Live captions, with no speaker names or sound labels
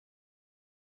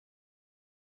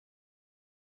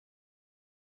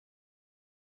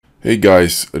Hey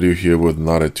guys, Ryu here with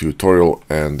another tutorial,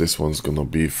 and this one's gonna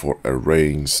be for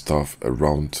arraying stuff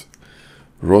around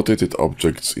rotated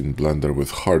objects in Blender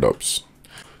with HardOPS.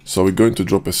 So we're going to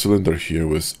drop a cylinder here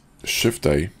with Shift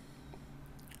A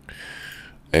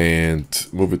and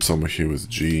move it somewhere here with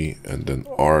G and then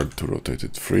R to rotate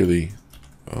it freely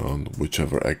on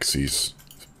whichever axis,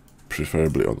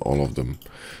 preferably on all of them.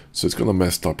 So it's gonna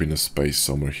mess up in a space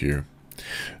somewhere here.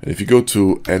 And if you go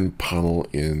to N panel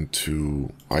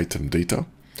into item data,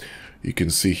 you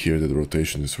can see here that the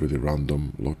rotation is really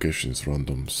random, location is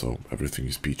random, so everything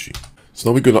is peachy. So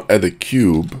now we're gonna add a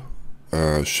cube,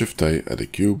 Shift A, add a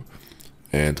cube,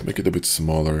 and make it a bit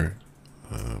smaller,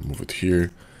 move it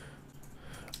here.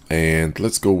 And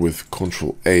let's go with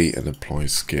Ctrl A and apply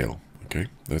scale, okay?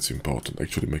 That's important,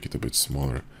 actually make it a bit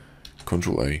smaller.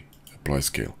 Ctrl A, apply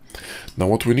scale. Now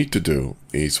what we need to do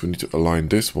is we need to align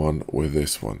this one with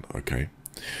this one, okay?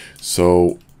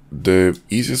 So the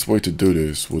easiest way to do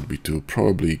this would be to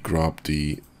probably grab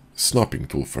the snapping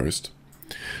tool first,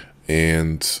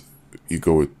 and you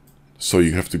go with, so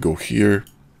you have to go here,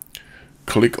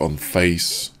 click on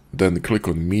face, then click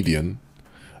on median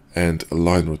and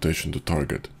align rotation to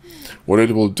target. What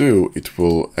it will do, it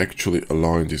will actually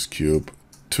align this cube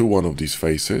to one of these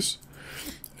faces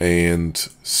and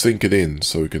sync it in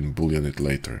so you can boolean it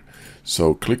later.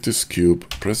 So click this cube,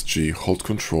 press G, hold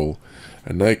Control,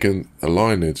 and now you can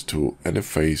align it to any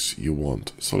face you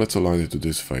want. So let's align it to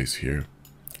this face here,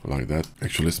 like that.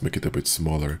 Actually, let's make it a bit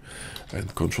smaller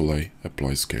and Ctrl A,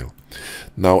 apply scale.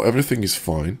 Now everything is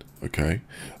fine, okay,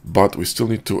 but we still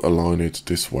need to align it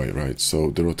this way, right? So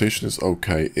the rotation is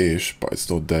okay-ish, but it's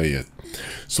not there yet.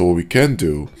 So what we can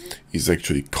do is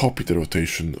actually copy the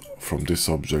rotation from this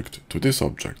object to this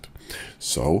object.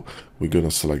 So we're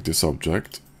gonna select this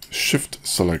object, Shift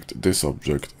select this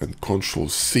object, and Ctrl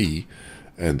C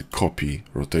and copy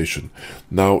rotation.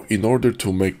 Now in order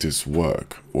to make this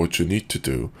work, what you need to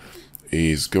do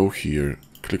is go here,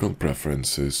 click on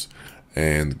preferences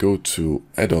and go to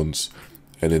add-ons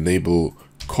and enable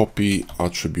copy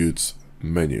attributes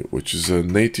menu, which is a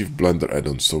native Blender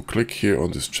add-on. So click here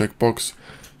on this checkbox,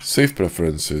 save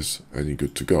preferences, and you're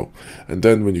good to go. And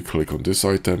then when you click on this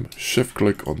item, shift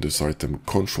click on this item,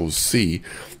 Ctrl C,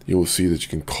 you will see that you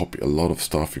can copy a lot of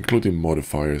stuff, including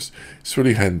modifiers. It's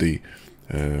really handy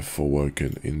for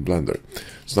working in Blender.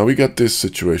 So now we got this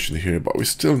situation here, but we're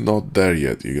still not there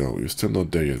yet, we're still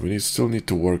not there yet. We still need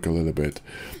to work a little bit.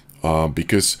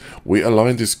 Because we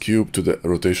aligned this cube to the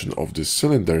rotation of this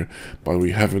cylinder, but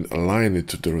we haven't aligned it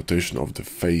to the rotation of the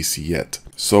face yet.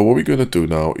 So what we're going to do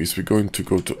now is we're going to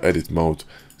go to edit mode,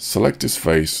 select this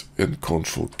face and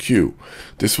Ctrl Q.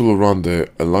 This will run the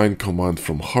align command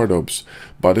from HardOPS,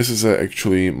 but this is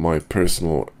actually my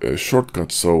personal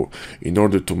shortcut. So in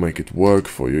order to make it work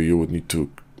for you, you would need to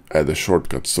add a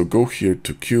shortcut. So go here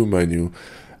to Q menu,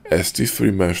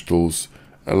 ST3 mesh tools,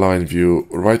 align view,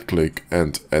 right click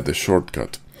and add a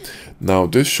shortcut. Now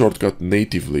this shortcut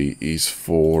natively is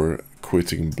for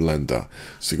quitting Blender.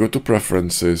 So go to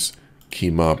preferences,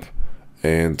 key map,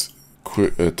 and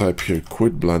type here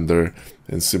quit Blender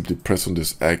and simply press on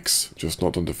this X, just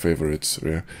not on the favorites.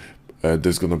 Yeah?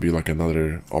 There's gonna be like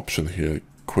another option here,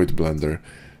 quit Blender.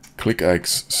 Click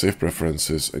X, save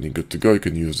preferences, and you're good to go. You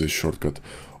can use this shortcut,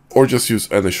 or just use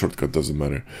any shortcut, doesn't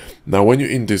matter. Now when you're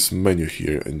in this menu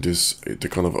here, in this the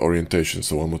kind of orientation,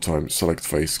 so one more time, select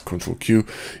face, Ctrl Q,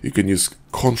 you can use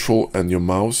Ctrl and your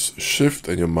mouse, Shift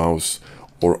and your mouse,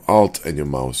 or Alt and your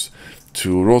mouse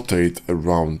to rotate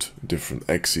around different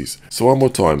axes. So one more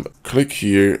time, click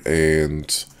here and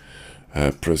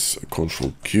press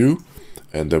Ctrl Q,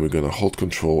 and then we're gonna hold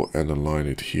Control and align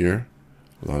it here,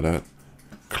 like that.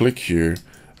 Click here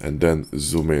and then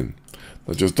zoom in.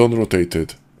 Now just don't rotate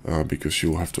it, because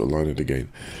you'll have to align it again.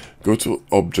 Go to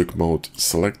object mode,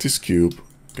 select this cube,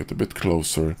 get a bit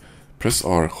closer, press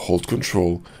R, hold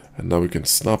Control, and now we can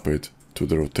snap it to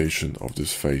the rotation of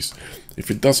this face. If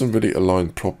it doesn't really align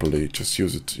properly, just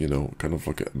use it, kind of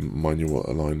like a manual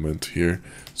alignment here.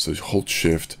 So hold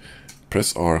Shift,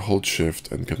 press R, hold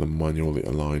Shift, and kind of manually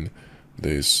align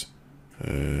this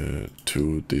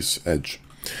to this edge.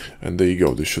 And there you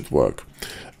go, this should work.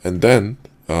 And then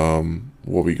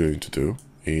what we're going to do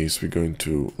is we're going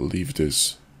to leave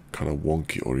this kind of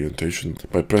wonky orientation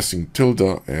by pressing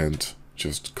tilde and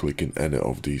just clicking any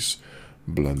of these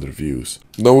Blender views.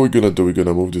 Now what we're gonna do, we're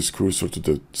gonna move this cursor to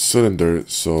the cylinder.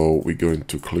 So we're going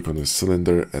to click on the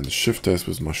cylinder and Shift S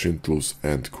with machine tools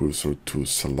and cursor to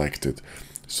select it.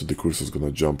 So the cursor is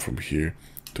gonna jump from here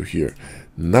to here.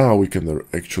 Now we can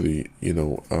actually,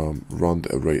 run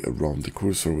the array around the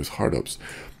cursor with HardOPS.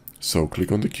 So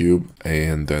click on the cube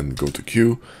and then go to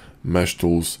Q, mesh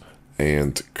tools,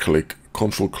 and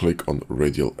control click on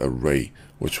radial array,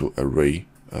 which will array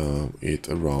it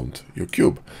around your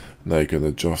cube. Now you can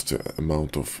adjust the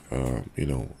amount of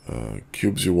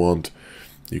cubes you want.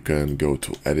 You can go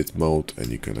to edit mode and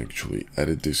you can actually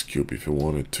edit this cube if you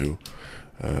wanted to.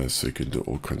 So you can do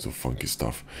all kinds of funky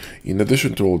stuff. In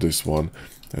addition to all this one,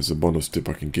 as a bonus tip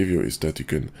I can give you is that you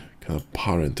can kind of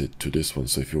parent it to this one.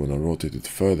 So if you want to rotate it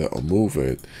further or move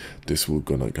it, this will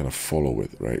gonna kind of follow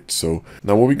it, right? So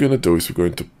now what we're gonna do is we're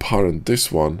going to parent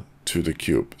this one to the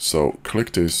cube. So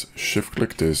click this, shift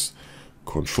click this,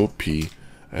 Control P,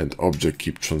 and object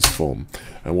keep transform.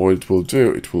 And what it will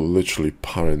do, it will literally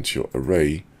parent your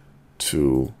array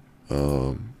to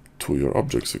your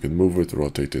object. So you can move it,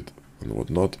 rotate it, and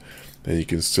whatnot, and you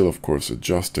can still of course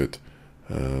adjust it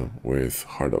with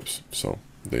HardOPS. So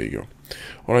there you go.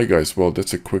 Alright guys, well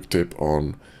that's a quick tip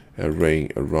on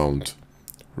arraying around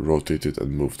rotated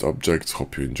and moved objects.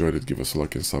 Hope you enjoyed it. Give us a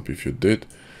like and sub if you did.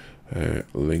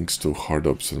 Links to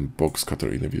HardOPS and box cutter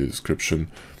in the video description,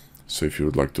 so if you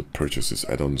would like to purchase these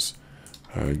add-ons,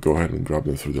 go ahead and grab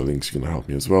them through the links. You're gonna help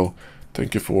me as well.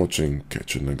 Thank you for watching.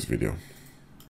 Catch you in the next video.